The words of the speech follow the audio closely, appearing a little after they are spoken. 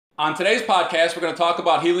On today's podcast, we're going to talk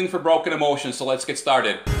about healing for broken emotions, so let's get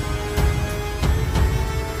started.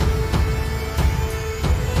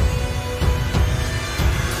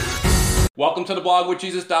 Welcome to the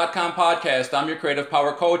blogwithjesus.com podcast. I'm your creative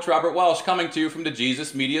power coach, Robert Welsh, coming to you from the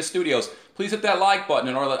Jesus Media Studios. Please hit that like button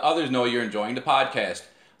in order to let others know you're enjoying the podcast.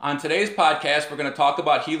 On today's podcast, we're going to talk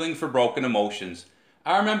about healing for broken emotions.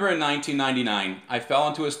 I remember in 1999, I fell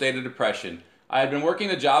into a state of depression. I had been working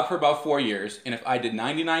a job for about 4 years, and if I did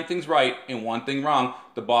 99 things right and one thing wrong,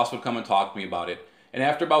 the boss would come and talk to me about it. And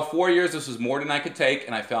after about 4 years, this was more than I could take,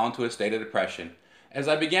 and I fell into a state of depression. As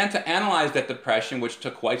I began to analyze that depression, which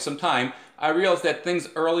took quite some time, I realized that things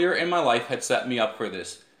earlier in my life had set me up for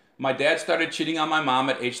this. My dad started cheating on my mom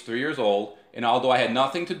at age 3 years old, and although I had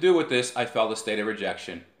nothing to do with this, I felt a state of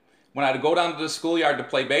rejection. When I would go down to the schoolyard to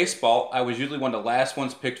play baseball, I was usually one of the last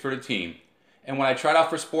ones picked for the team. And when I tried out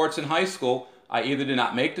for sports in high school, I either did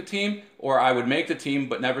not make the team, or I would make the team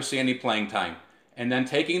but never see any playing time. And then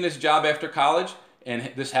taking this job after college, and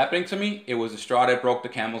this happening to me, it was the straw that broke the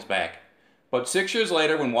camel's back. But 6 years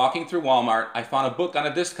later, when walking through Walmart, I found a book on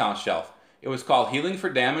a discount shelf. It was called Healing for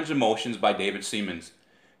Damaged Emotions by David Seamands.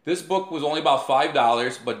 This book was only about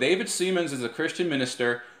 $5, but David Seamands is a Christian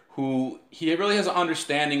minister who he really has an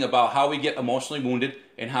understanding about how we get emotionally wounded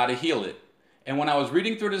and how to heal it. And when I was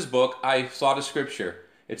reading through this book, I saw the scripture.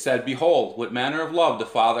 It said, "Behold, what manner of love the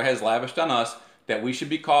Father has lavished on us, that we should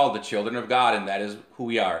be called the children of God," and that is who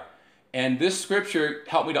we are. And this scripture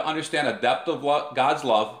helped me to understand a depth of God's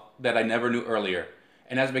love that I never knew earlier.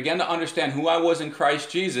 And as I began to understand who I was in Christ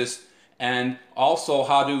Jesus, and also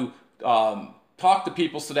how to talk to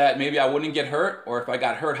people so that maybe I wouldn't get hurt, or if I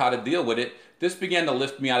got hurt, how to deal with it, this began to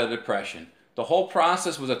lift me out of depression. The whole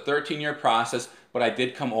process was a 13-year process, but I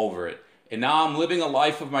did come over it. And now I'm living a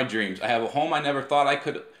life of my dreams. I have a home I never thought I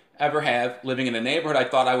could ever have, living in a neighborhood I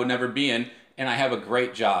thought I would never be in, and I have a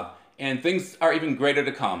great job. And things are even greater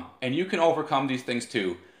to come. And you can overcome these things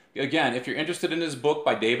too. Again, if you're interested in this book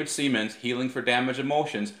by David Seamands, Healing for Damaged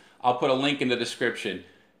Emotions, I'll put a link in the description.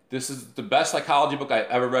 This is the best psychology book I've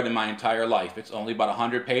ever read in my entire life. It's only about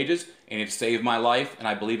 100 pages, and it saved my life, and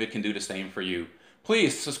I believe it can do the same for you.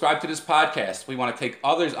 Please subscribe to this podcast. We want to take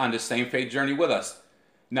others on this same faith journey with us.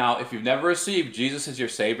 Now, if you've never received Jesus as your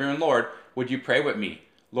Savior and Lord, would you pray with me?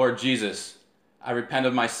 Lord Jesus, I repent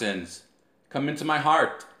of my sins. Come into my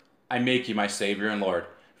heart. I make you my Savior and Lord.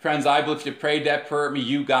 Friends, I believe if you prayed that prayer with me,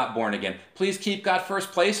 you got born again. Please keep God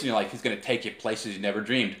first place in your life. He's going to take you places you never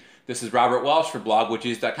dreamed. This is Robert Welsh for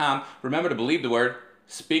blogwithjesus.com. Remember to believe the word,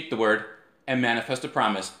 speak the word, and manifest the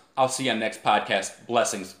promise. I'll see you on the next podcast.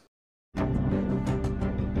 Blessings.